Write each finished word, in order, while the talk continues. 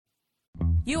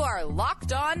You are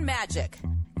Locked On Magic,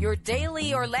 your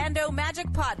daily Orlando Magic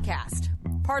podcast,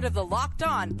 part of the Locked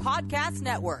On Podcast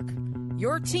Network,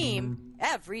 your team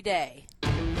every day.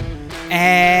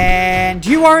 And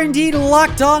you are indeed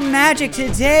Locked On Magic.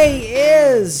 Today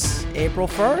is April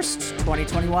 1st,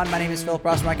 2021. My name is Philip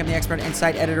Rossmark. I'm the expert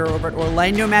insight editor over at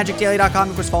OrlandoMagicDaily.com.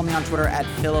 Of course, follow me on Twitter at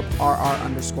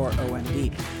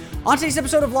PhilipRR_OMD. On today's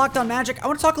episode of Locked On Magic, I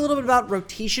want to talk a little bit about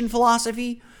rotation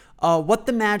philosophy, what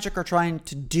the Magic are trying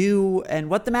to do, and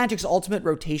what the Magic's ultimate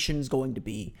rotation is going to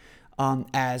be.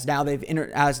 As now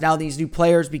these new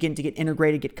players begin to get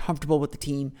integrated, get comfortable with the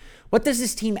team. What does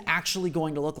this team actually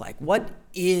going to look like? What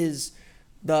is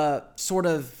the sort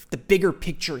of the bigger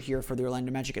picture here for the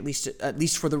Orlando Magic, at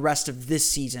least for the rest of this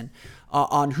season,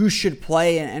 on who should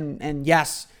play and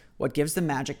yes, what gives the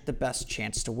Magic the best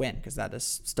chance to win, because that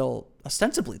is still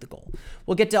ostensibly the goal.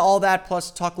 We'll get to all that,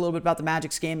 plus talk a little bit about the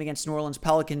Magic's game against New Orleans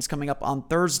Pelicans coming up on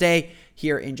Thursday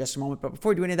here in just a moment. But before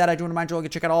we do any of that, I do want to remind you all to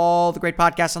check out all the great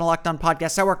podcasts on the Locked On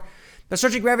Podcast Network. By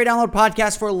searching for every download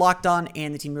podcast for Locked On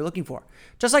and the team you're looking for.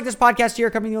 Just like this podcast here,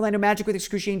 covering the Orlando Magic with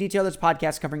excruciating detail, there's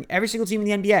podcasts covering every single team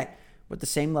in the NBA with the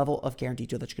same level of care and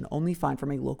detail that you can only find from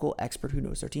a local expert who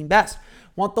knows their team best.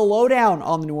 Want the lowdown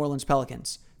on the New Orleans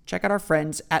Pelicans? Check out our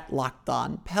friends at Locked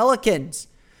On Pelicans.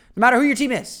 No matter who your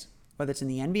team is, whether it's in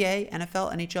the NBA,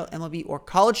 NFL, NHL, MLB, or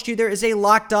college too, there is a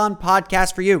Locked On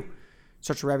podcast for you.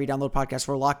 Search for every download podcast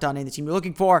for Locked On and the team you're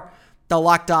looking for. The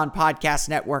Locked On Podcast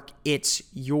Network. It's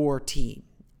your team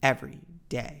every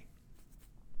day.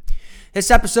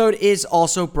 This episode is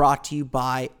also brought to you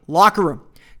by Locker Room.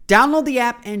 Download the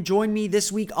app and join me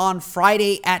this week on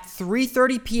Friday at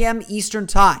 3:30 p.m. Eastern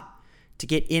Time to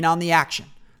get in on the action.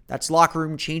 That's Locker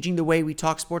Room, changing the way we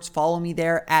talk sports. Follow me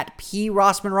there at P.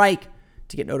 Rossman Reich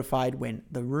to get notified when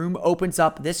the room opens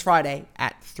up this Friday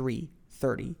at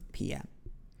 3:30 p.m.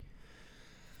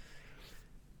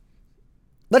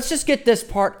 Let's just get this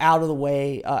part out of the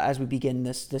way as we begin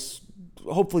this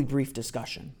hopefully brief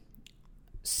discussion.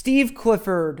 Steve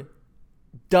Clifford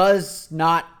does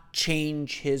not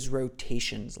change his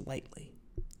rotations lightly.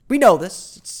 We know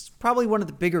this. It's probably one of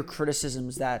the bigger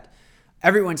criticisms that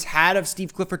everyone's had of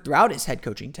Steve Clifford throughout his head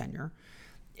coaching tenure,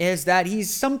 is that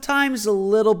he's sometimes a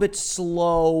little bit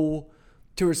slow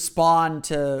to respond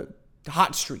to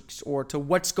hot streaks or to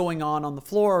what's going on the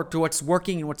floor, or to what's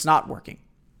working and what's not working.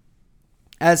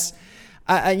 As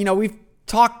we've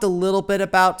talked a little bit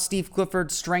about Steve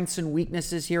Clifford's strengths and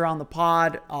weaknesses here on the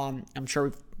pod. I'm sure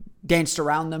we've danced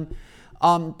around them.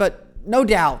 But no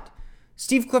doubt,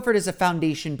 Steve Clifford is a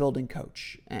foundation building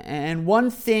coach. And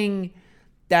one thing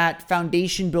that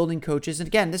foundation building coaches, and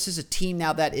again, this is a team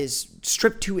now that is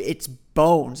stripped to its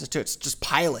bones, to its just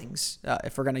pilings,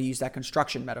 if we're going to use that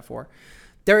construction metaphor.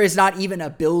 There is not even a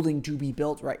building to be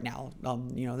built right now.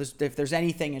 If there's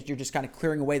anything, you're just kind of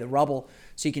clearing away the rubble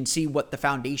so you can see what the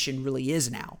foundation really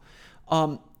is now.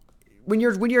 When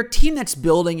you're a team that's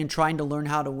building and trying to learn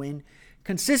how to win,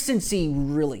 consistency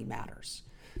really matters.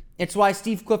 It's why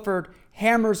Steve Clifford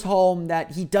hammers home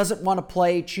that he doesn't want to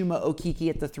play Chuma Okeke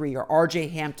at the 3 or RJ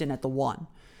Hampton at the 1.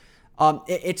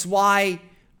 It's why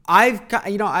I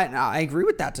agree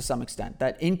with that to some extent,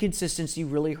 that inconsistency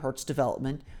really hurts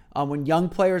development. When young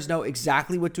players know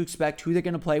exactly what to expect, who they're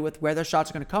going to play with, where their shots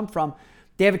are going to come from,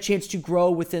 they have a chance to grow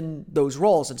within those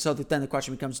roles. And so then the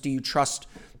question becomes, do you trust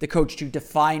the coach to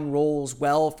define roles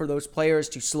well for those players,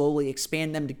 to slowly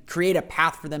expand them, to create a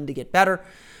path for them to get better?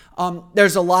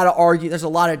 There's a lot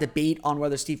of debate on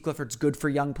whether Steve Clifford's good for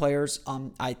young players.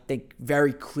 I think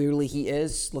very clearly he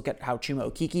is. Look at how Chuma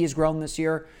Okeke has grown this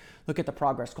year. Look at the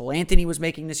progress Cole Anthony was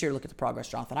making this year. Look at the progress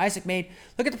Jonathan Isaac made.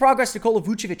 Look at the progress Nikola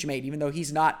Vucevic made, even though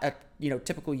he's not a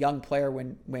typical young player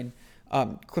when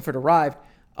Clifford arrived.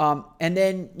 And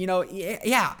then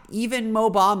even Mo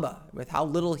Bamba, with how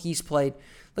little he's played.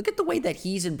 Look at the way that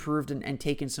he's improved and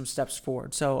taken some steps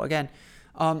forward. So again,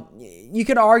 you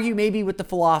could argue maybe with the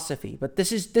philosophy, but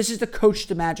this is the coach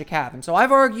the Magic have. And so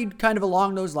I've argued kind of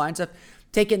along those lines. I've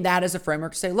taken that as a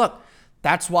framework to say, look,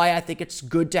 that's why I think it's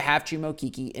good to have Chuma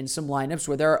Okeke in some lineups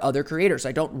where there are other creators.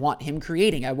 I don't want him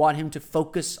creating. I want him to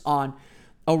focus on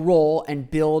a role and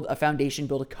build a foundation,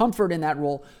 build a comfort in that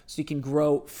role so he can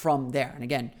grow from there. And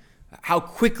again, how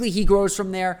quickly he grows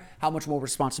from there, how much more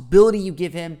responsibility you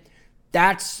give him,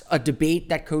 that's a debate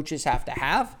that coaches have to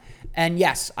have. And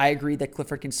yes, I agree that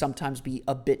Clifford can sometimes be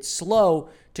a bit slow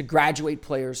to graduate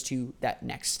players to that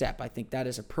next step. I think that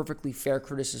is a perfectly fair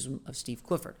criticism of Steve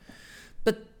Clifford.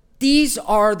 But these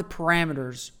are the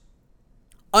parameters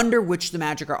under which the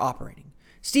Magic are operating.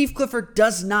 Steve Clifford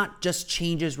does not just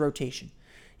change his rotation.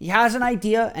 He has an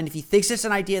idea, and if he thinks it's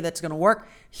an idea that's going to work,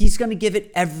 he's going to give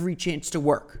it every chance to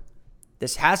work.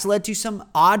 This has led to some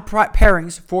odd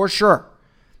pairings for sure.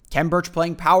 Khem Birch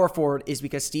playing power forward is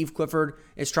because Steve Clifford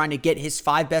is trying to get his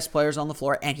 5 best players on the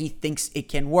floor and he thinks it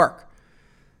can work.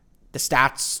 The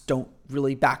stats don't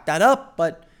really back that up,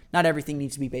 but not everything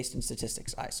needs to be based in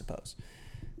statistics, I suppose.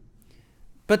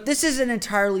 But this is an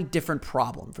entirely different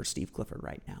problem for Steve Clifford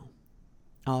right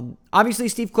now. Obviously,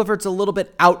 Steve Clifford's a little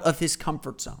bit out of his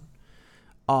comfort zone.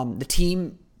 The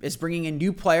team is bringing in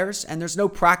new players, and there's no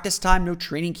practice time, no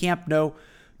training camp, no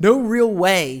real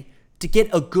way to get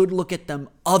a good look at them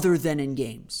other than in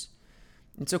games.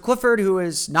 And so Clifford, who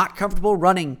is not comfortable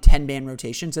running 10-man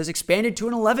rotations, has expanded to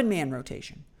an 11-man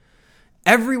rotation.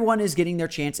 Everyone is getting their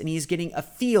chance, and he's getting a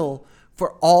feel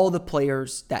for all the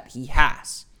players that he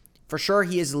has. For sure,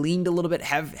 he has leaned a little bit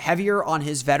heavier on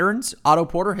his veterans. Otto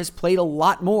Porter has played a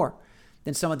lot more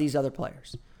than some of these other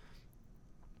players.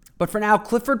 But for now,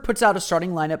 Clifford puts out a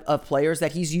starting lineup of players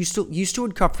that he's used to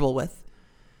and comfortable with,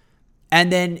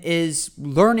 and then is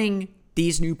learning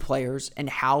these new players and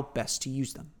how best to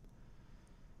use them.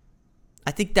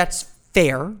 I think that's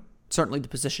fair. Certainly the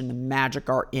position the Magic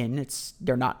are in,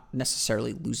 they're not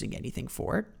necessarily losing anything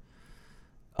for it.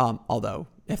 Although,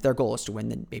 if their goal is to win,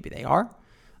 then maybe they are.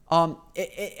 And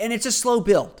it's a slow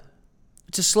build.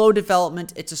 It's a slow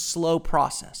development. It's a slow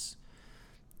process.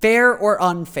 Fair or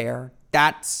unfair,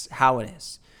 that's how it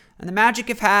is. And the Magic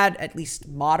have had at least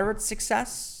moderate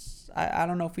success. I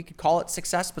don't know if we could call it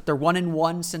success, but they're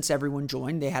 1-1 since everyone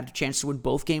joined. They had a chance to win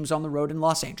both games on the road in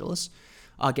Los Angeles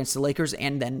against the Lakers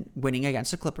and then winning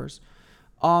against the Clippers.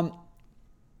 I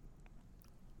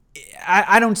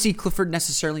don't see Clifford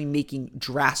necessarily making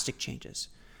drastic changes.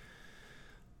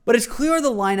 But it's clear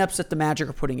the lineups that the Magic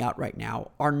are putting out right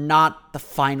now are not the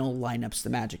final lineups the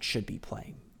Magic should be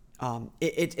playing.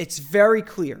 It's very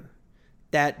clear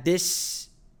that this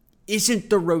isn't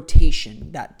the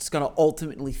rotation that's going to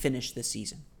ultimately finish this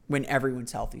season when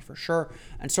everyone's healthy for sure,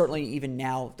 and certainly even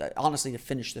now, honestly, to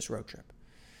finish this road trip.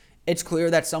 It's clear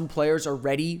that some players are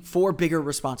ready for bigger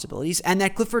responsibilities and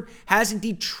that Clifford has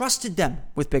indeed trusted them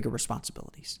with bigger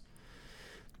responsibilities.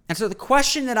 And so the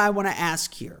question that I want to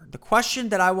ask here, the question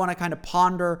that I want to kind of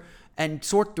ponder and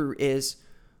sort through is,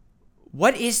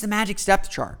 what is the Magic's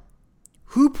depth chart?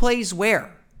 Who plays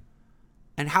where?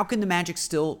 And how can the Magic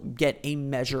still get a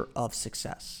measure of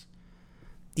success?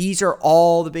 These are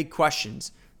all the big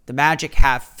questions the Magic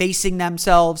have facing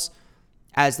themselves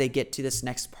as they get to this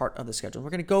next part of the schedule. We're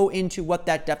going to go into what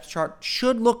that depth chart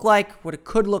should look like, what it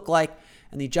could look like,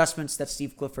 and the adjustments that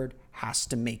Steve Clifford has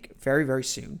to make very, very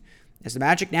soon. As the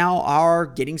Magic now are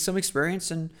getting some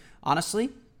experience, and honestly,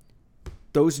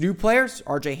 those new players,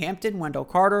 RJ Hampton, Wendell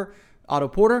Carter, Otto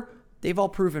Porter, they've all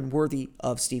proven worthy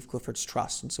of Steve Clifford's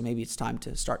trust. And so maybe it's time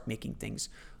to start making things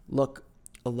look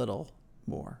a little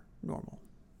more normal.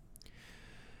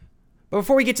 But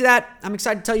before we get to that, I'm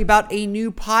excited to tell you about a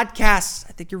new podcast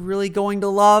I think you're really going to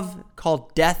love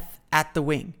called Death at the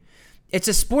Wing. It's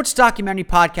a sports documentary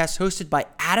podcast hosted by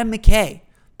Adam McKay,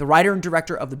 the writer and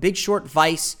director of The Big Short,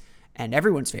 Vice, and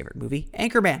everyone's favorite movie,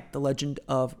 Anchorman, The Legend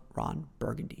of Ron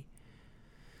Burgundy.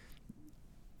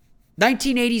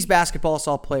 1980s basketball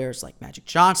saw players like Magic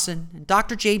Johnson and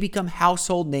Dr. J become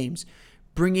household names,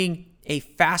 bringing a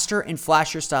faster and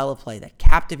flashier style of play that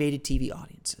captivated TV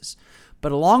audiences.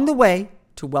 But along the way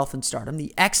to wealth and stardom,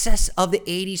 the excess of the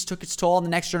 80s took its toll on the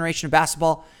next generation of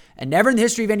basketball, and never in the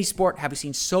history of any sport have we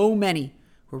seen so many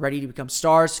who are ready to become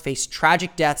stars face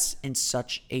tragic deaths in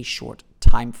such a short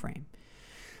time frame.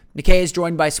 McKay is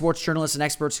joined by sports journalists and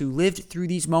experts who lived through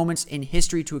these moments in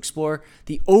history to explore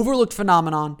the overlooked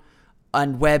phenomenon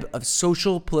and web of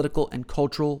social, political, and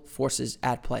cultural forces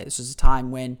at play. This is a time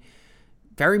when,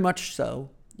 very much so,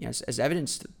 as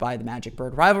evidenced by the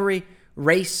Magic-Bird rivalry,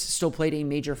 race still played a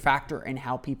major factor in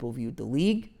how people viewed the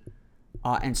league,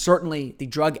 and certainly the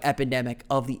drug epidemic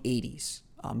of the 80s,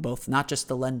 both not just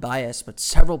the Len Bias, but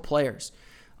several players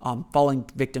falling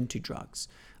victim to drugs,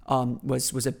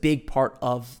 was a big part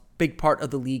of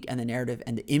the league and the narrative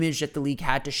and the image that the league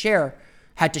had to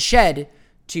shed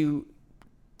to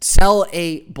sell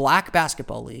a black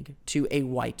basketball league to a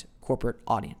white corporate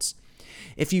audience.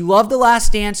 If you love The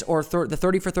Last Dance or the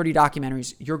 30 for 30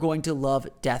 documentaries, you're going to love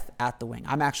Death at the Wing.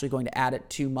 I'm actually going to add it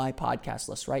to my podcast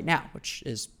list right now, which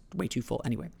is way too full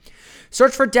anyway.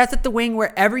 Search for Death at the Wing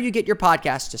wherever you get your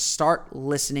podcast to start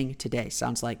listening today.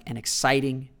 Sounds like an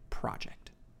exciting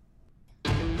project.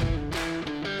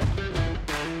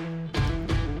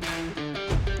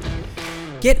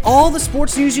 Get all the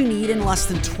sports news you need in less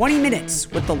than 20 minutes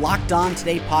with the Locked On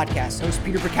Today podcast. Host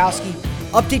Peter Bukowski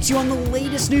updates you on the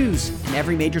latest news in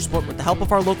every major sport with the help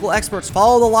of our local experts.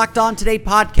 Follow the Locked On Today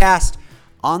podcast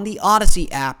on the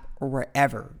Odyssey app or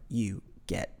wherever you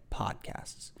get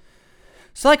podcasts.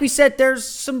 So like we said, there's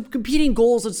some competing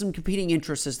goals and some competing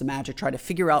interests as the Magic try to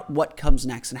figure out what comes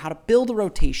next and how to build a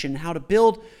rotation, how to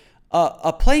build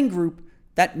a playing group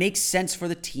that makes sense for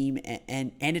the team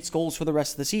and its goals for the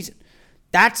rest of the season.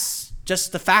 That's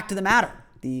just the fact of the matter.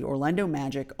 The Orlando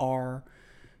Magic are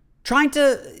trying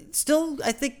to still,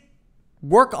 I think,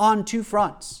 work on two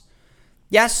fronts.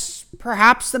 Yes,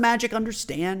 perhaps the Magic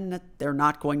understand that they're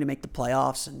not going to make the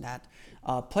playoffs and that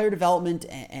player development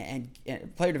and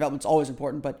player development is always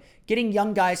important, but getting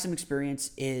young guys some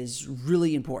experience is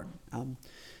really important.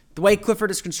 The way Clifford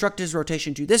has constructed his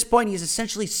rotation to this point, he's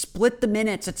essentially split the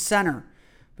minutes at center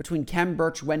between Khem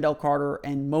Birch, Wendell Carter,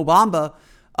 and Mo Bamba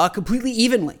completely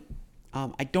evenly.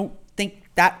 I don't think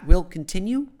that will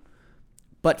continue,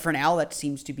 but for now, that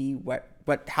seems to be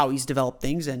how he's developed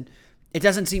things, and it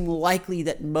doesn't seem likely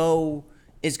that Mo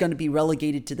is going to be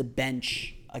relegated to the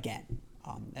bench again.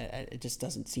 It just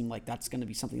doesn't seem like that's going to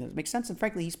be something that makes sense. And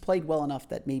frankly, he's played well enough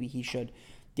that maybe he should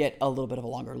get a little bit of a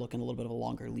longer look and a little bit of a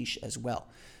longer leash as well.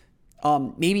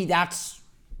 Maybe that's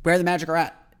where the Magic are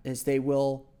at, is they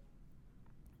will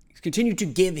continue to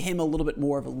give him a little bit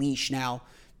more of a leash now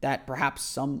that perhaps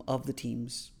some of the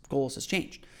team's goals has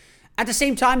changed. At the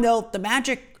same time, though, the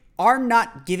Magic are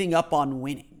not giving up on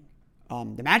winning.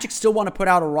 The Magic still want to put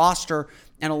out a roster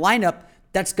and a lineup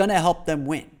that's going to help them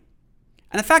win.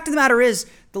 And the fact of the matter is,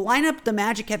 the lineup the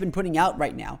Magic have been putting out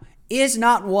right now is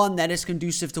not one that is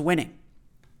conducive to winning.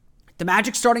 The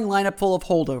Magic starting lineup full of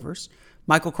holdovers,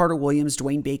 Michael Carter-Williams,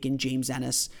 Dwayne Bacon, James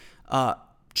Ennis, Chuma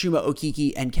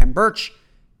Okeke, and Khem Birch,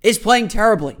 is playing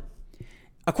terribly.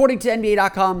 According to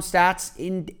NBA.com stats,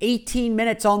 in 18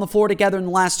 minutes on the floor together in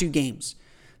the last two games,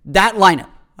 that lineup,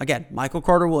 again, Michael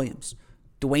Carter-Williams,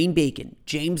 Dwayne Bacon,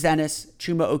 James Ennis,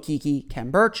 Chuma Okeke,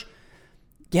 Khem Birch,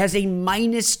 has a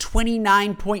minus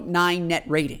 29.9 net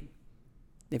rating.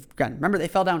 Remember, they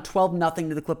fell down 12-0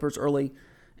 to the Clippers early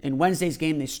in Wednesday's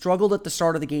game. They struggled at the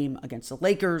start of the game against the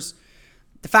Lakers.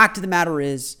 The fact of the matter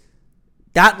is,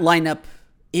 that lineup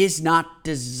is not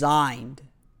designed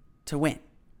to win.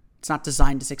 It's not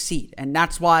designed to succeed. And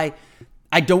that's why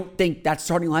I don't think that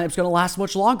starting lineup is going to last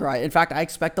much longer. In fact, I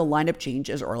expect a lineup change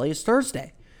as early as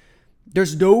Thursday.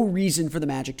 There's no reason for the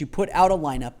Magic to put out a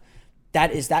lineup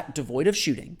that is that devoid of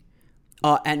shooting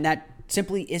and that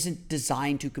simply isn't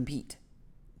designed to compete.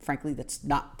 Frankly, that's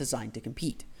not designed to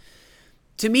compete.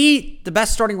 To me, the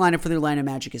best starting lineup for the Orlando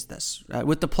Magic is this,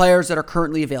 with the players that are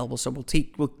currently available. So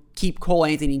we'll keep Cole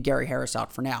Anthony and Gary Harris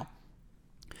out for now.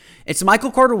 It's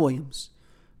Michael Carter-Williams,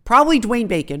 probably Dwayne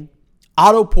Bacon,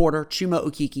 Otto Porter, Chuma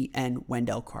Okeke, and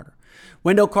Wendell Carter.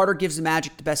 Wendell Carter gives the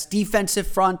Magic the best defensive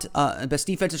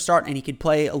start, and he can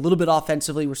play a little bit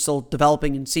offensively. We're still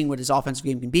developing and seeing what his offensive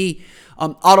game can be.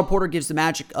 Otto Porter gives the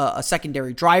Magic a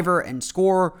secondary driver and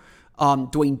scorer.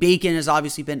 Dwayne Bacon has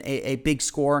obviously been a big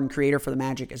scorer and creator for the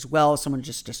Magic as well. Someone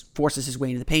just forces his way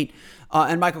into the paint.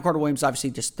 And Michael Carter-Williams,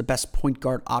 obviously just the best point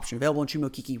guard option available. And Chuma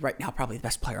Okeke right now probably the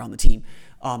best player on the team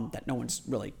that no one's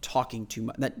really talking too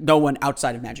much, that no one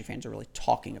outside of Magic fans are really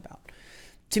talking about.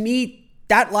 To me,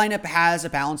 that lineup has a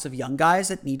balance of young guys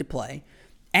that need to play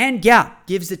and,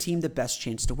 gives the team the best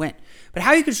chance to win. But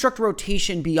how you construct a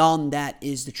rotation beyond that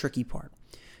is the tricky part.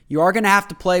 You are going to have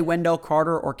to play Wendell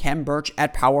Carter or Khem Birch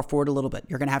at power forward a little bit.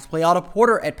 You're going to have to play Otto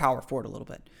Porter at power forward a little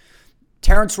bit.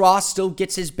 Terrence Ross still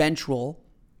gets his bench role,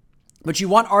 but you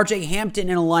want RJ Hampton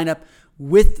in a lineup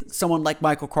with someone like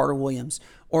Michael Carter-Williams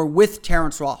or with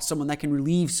Terrence Ross, someone that can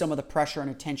relieve some of the pressure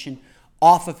and attention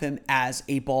off of him as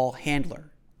a ball handler.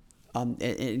 And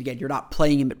again, you're not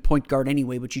playing him at point guard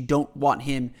anyway, but you don't want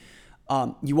him.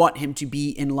 You want him to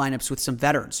be in lineups with some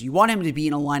veterans. You want him to be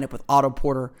in a lineup with Otto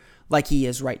Porter like he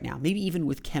is right now. Maybe even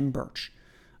with Khem Birch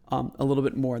a little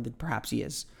bit more than perhaps he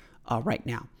is right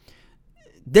now.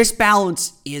 This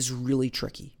balance is really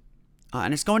tricky.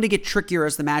 And it's going to get trickier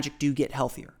as the Magic do get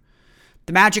healthier.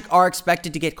 The Magic are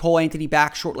expected to get Cole Anthony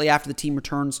back shortly after the team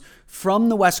returns from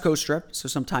the West Coast trip, so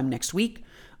sometime next week.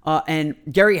 And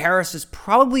Gary Harris is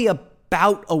probably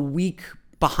about a week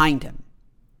behind him.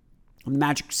 The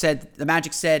Magic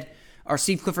said, or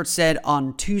Steve Clifford said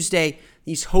on Tuesday,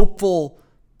 he's hopeful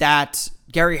that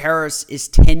Gary Harris is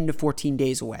 10 to 14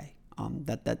 days away.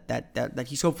 That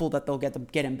he's hopeful that they'll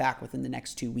get him back within the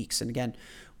next 2 weeks. And again,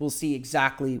 we'll see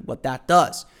exactly what that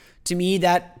does. To me,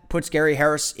 that puts Gary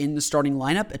Harris in the starting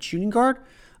lineup at shooting guard.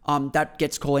 That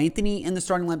gets Cole Anthony in the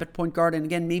starting lineup at point guard. And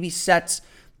again, maybe sets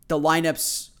the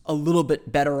lineups a little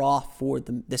bit better off for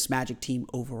this Magic team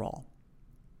overall.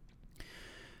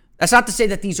 That's not to say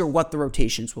that these are what the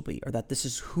rotations will be or that this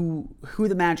is who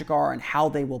the Magic are and how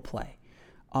they will play.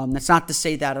 That's not to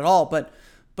say that at all. But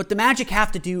what the Magic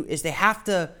have to do is they have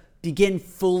to begin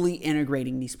fully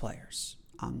integrating these players.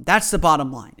 That's the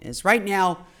bottom line. Is right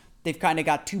now they've kind of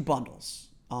got two bundles.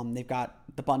 They've got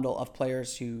the bundle of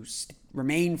players who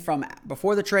remain from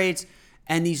before the trades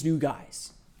and these new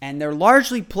guys. And they're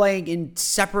largely playing in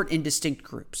separate and distinct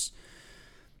groups.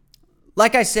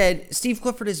 Like I said, Steve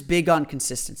Clifford is big on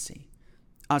consistency.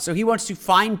 So he wants to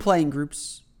find playing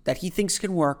groups that he thinks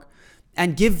can work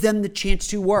and give them the chance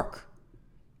to work.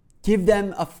 Give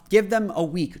them a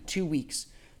week, 2 weeks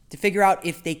to figure out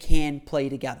if they can play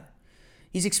together.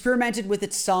 He's experimented with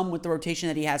it some with the rotation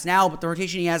that he has now, but the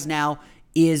rotation he has now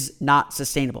is not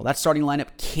sustainable. That starting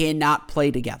lineup cannot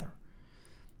play together.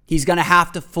 He's going to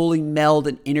have to fully meld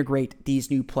and integrate these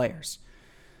new players.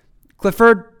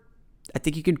 Clifford, I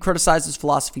think you can criticize his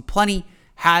philosophy plenty,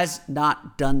 has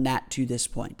not done that to this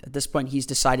point. At this point, he's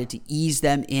decided to ease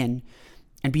them in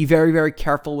and be very, very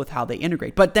careful with how they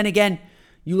integrate. But then again,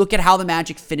 you look at how the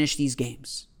Magic finish these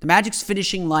games. The Magic's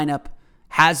finishing lineup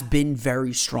has been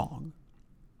very strong.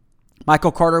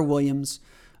 Michael Carter-Williams,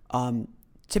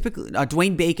 typically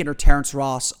Dwayne Bacon or Terrence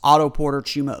Ross, Otto Porter,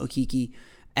 Chuma Okeke,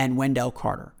 and Wendell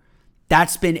Carter.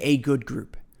 That's been a good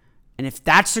group. And if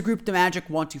that's the group the Magic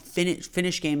want to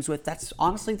finish games with, that's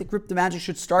honestly the group the Magic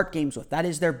should start games with. That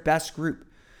is their best group.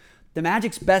 The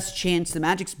Magic's best chance, the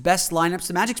Magic's best lineups,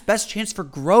 the Magic's best chance for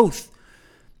growth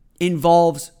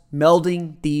involves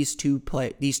melding these two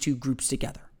groups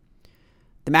together.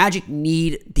 The Magic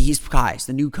need these guys,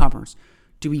 the newcomers,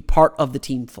 to be part of the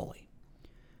team fully.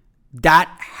 That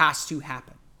has to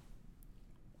happen.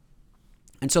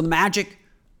 And so the Magic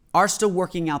are still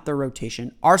working out their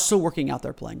rotation, are still working out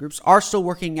their playing groups, are still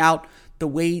working out the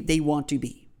way they want to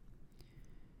be.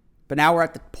 But now we're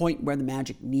at the point where the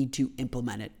Magic need to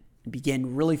implement it and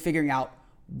begin really figuring out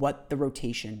what the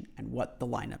rotation and what the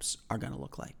lineups are going to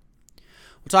look like.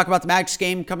 We'll talk about the Magic's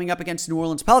game coming up against the New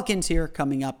Orleans Pelicans here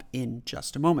coming up in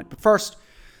just a moment. But first,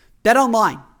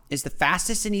 BetOnline is the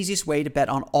fastest and easiest way to bet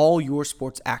on all your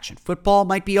sports action. Football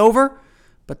might be over,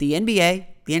 but the NBA,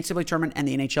 the NCAA tournament, and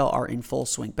the NHL are in full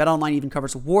swing. BetOnline even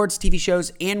covers awards, TV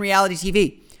shows, and reality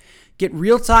TV. Get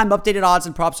real-time updated odds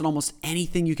and props on almost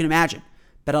anything you can imagine.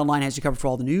 BetOnline has you covered for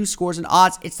all the news, scores, and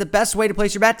odds. It's the best way to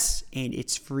place your bets, and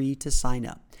it's free to sign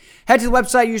up. Head to the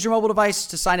website, use your mobile device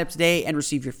to sign up today and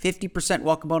receive your 50%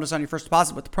 welcome bonus on your first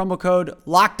deposit with the promo code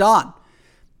LOCKEDON.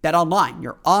 BetOnline,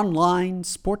 your online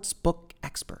sportsbook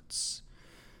experts.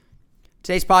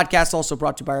 Today's podcast is also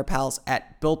brought to you by our pals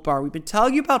at Built Bar. We've been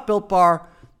telling you about Built Bar,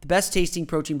 the best tasting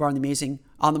protein bar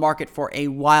on the market for a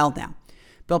while now.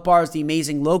 Built Bar is the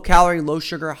amazing low-calorie,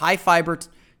 low-sugar, high-fiber,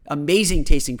 amazing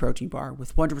tasting protein bar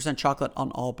with 100% chocolate on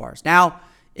all bars. Now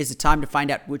is the time to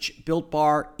find out which Built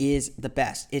Bar is the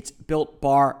best. It's Built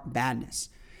Bar Madness.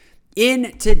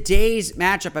 In today's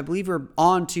matchup, I believe we're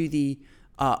on to the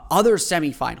other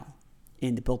semifinal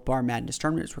in the Built Bar Madness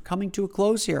tournament as we're coming to a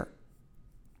close here.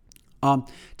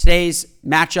 Today's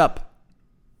matchup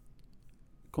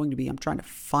going to be, I'm trying to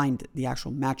find the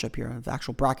actual matchup here, the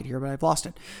actual bracket here, but I've lost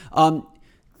it.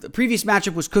 The previous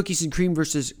matchup was Cookies and Cream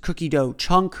versus Cookie Dough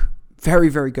Chunk. Very,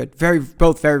 very good.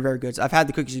 Both very, very good. I've had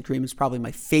the Cookies and Cream. It's probably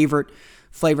my favorite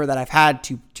flavor that I've had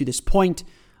to this point.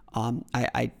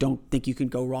 I don't think you can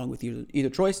go wrong with either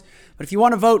choice. But if you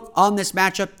want to vote on this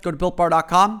matchup, go to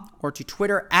BuiltBar.com or to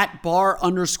Twitter at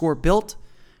 @bar_built.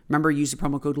 Remember, use the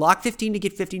promo code LOCK15 to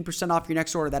get 15% off your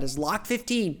next order. That is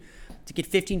LOCK15 to get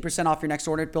 15% off your next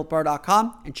order at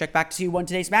BuiltBar.com. And check back to see who won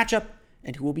today's matchup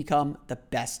and who will become the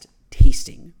best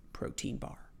tasting protein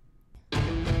bar.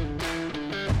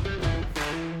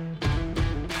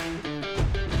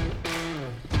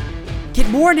 Get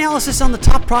more analysis on the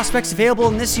top prospects available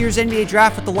in this year's NBA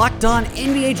Draft with the Locked On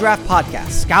NBA Draft Podcast.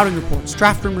 Scouting reports,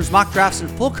 draft rumors, mock drafts,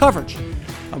 and full coverage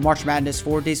of March Madness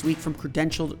 4 days a week from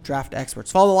credentialed draft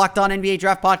experts. Follow the Locked On NBA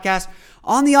Draft Podcast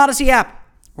on the Odyssey app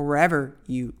or wherever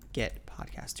you get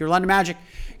podcasts. Your Orlando Magic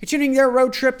continuing their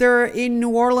road trip. They're in New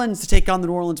Orleans to take on the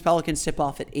New Orleans Pelicans.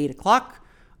 Tip-off at 8 o'clock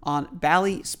on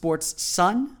Bally Sports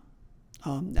Sun.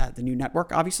 The new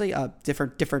network, obviously,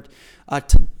 different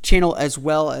channel as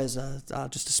well as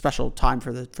just a special time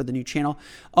for the new channel.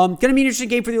 Going to be an interesting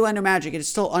game for the Orlando Magic. It is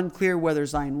still unclear whether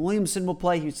Zion Williamson will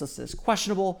play. He's listed as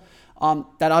questionable.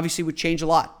 That obviously would change a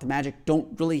lot. The Magic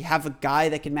don't really have a guy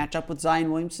that can match up with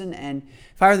Zion Williamson, and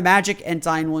if I were the Magic and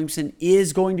Zion Williamson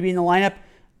is going to be in the lineup,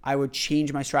 I would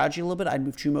change my strategy a little bit. I'd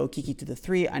move Chuma Okeke to the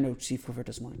 3. I know Steve Clifford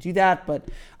doesn't want to do that, but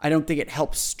I don't think it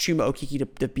helps Chuma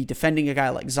Okeke to be defending a guy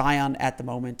like Zion at the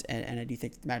moment, and I do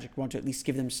think the Magic want to at least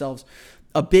give themselves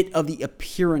a bit of the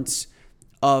appearance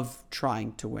of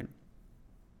trying to win.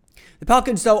 The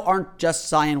Pelicans, though, aren't just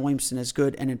Zion Williamson as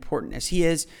good and important as he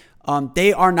is.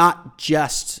 They are not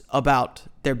just about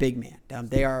their big man.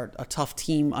 They are a tough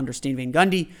team under Stan Van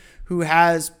Gundy, who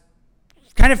has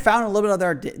kind of found a little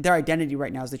bit of their identity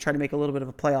right now as they try to make a little bit of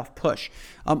a playoff push.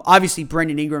 Obviously,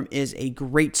 Brandon Ingram is a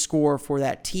great scorer for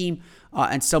that team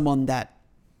and someone that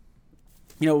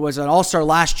was an all-star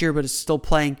last year but is still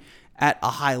playing at a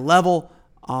high level.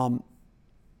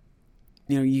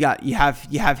 You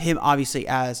have him obviously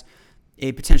as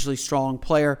a potentially strong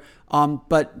player.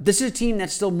 But this is a team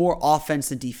that's still more offense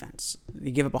than defense.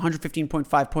 They give up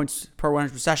 115.5 points per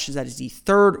 100 possessions. That is the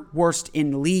third worst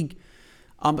in the league.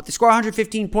 But they score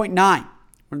 115.9, one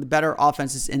of the better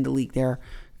offenses in the league. They're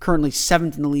currently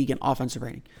 7th in the league in offensive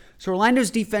rating. So Orlando's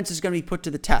defense is going to be put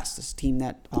to the test. This team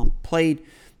that played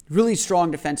really strong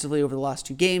defensively over the last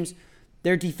 2 games,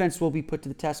 their defense will be put to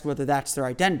the test, whether that's their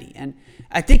identity. And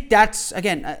I think that's,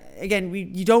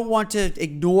 you don't want to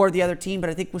ignore the other team,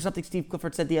 but I think something Steve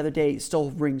Clifford said the other day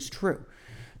still rings true.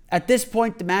 At this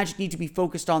point, the Magic need to be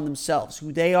focused on themselves,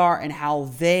 who they are and how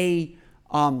they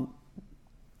kind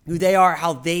of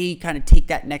take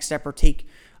that next step or take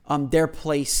their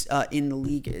place in the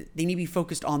league. They need to be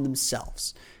focused on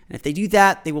themselves. And if they do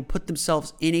that, they will put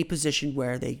themselves in a position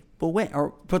where they will win,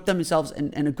 or put themselves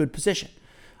in a good position.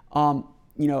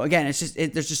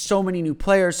 There's just so many new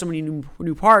players, so many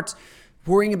new parts.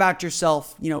 Worrying about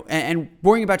yourself, and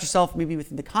worrying about yourself maybe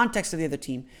within the context of the other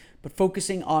team, but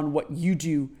focusing on what you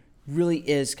do really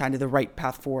is kind of the right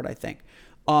path forward, I think.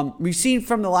 We've seen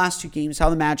from the last 2 games how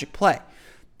the Magic play.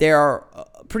 They are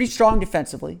pretty strong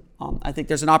defensively. I think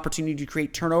there's an opportunity to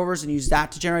create turnovers and use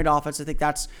that to generate offense. I think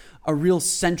that's a real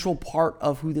central part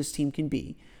of who this team can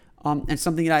be. And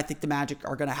something that I think the Magic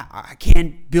are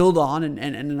can build on and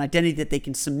an identity that they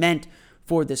can cement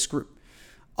for this group.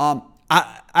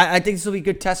 I think this will be a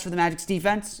good test for the Magic's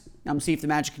defense. See if the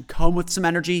Magic can come with some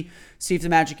energy, see if the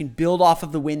Magic can build off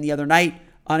of the win the other night.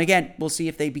 And again, we'll see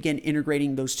if they begin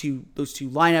integrating those two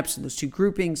lineups and those 2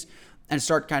 groupings and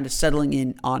start kind of settling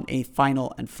in on a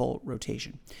final and full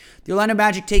rotation. The Orlando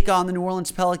Magic take on the New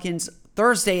Orleans Pelicans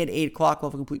Thursday at 8 o'clock.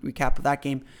 We'll have a complete recap of that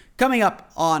game coming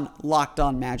up on Locked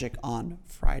On Magic on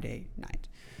Friday night.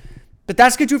 But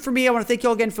that's going to do it for me. I want to thank you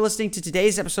all again for listening to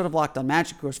today's episode of Locked On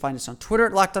Magic. Of course, find us on Twitter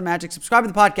at Locked On Magic. Subscribe to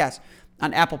the podcast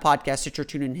on Apple Podcasts, Stitcher,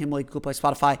 TuneIn, Himalaya, Google Play,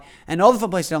 Spotify, and all the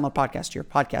fun places to download podcasts to your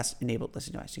podcast-enabled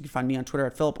listening device. You can find me on Twitter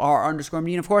at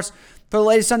PhilipR_Medina. Of course, for the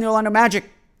latest on the Orlando Magic,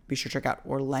 be sure to check out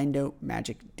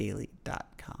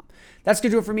OrlandoMagicDaily.com. That's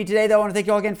going to do it for me today, though. I want to thank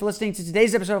you all again for listening to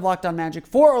today's episode of Locked On Magic.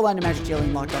 For Orlando Magic Daily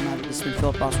and Locked On Magic, this has been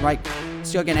Philip Rossman-Reich.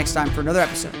 See you again next time for another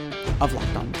episode of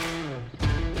Locked On Magic.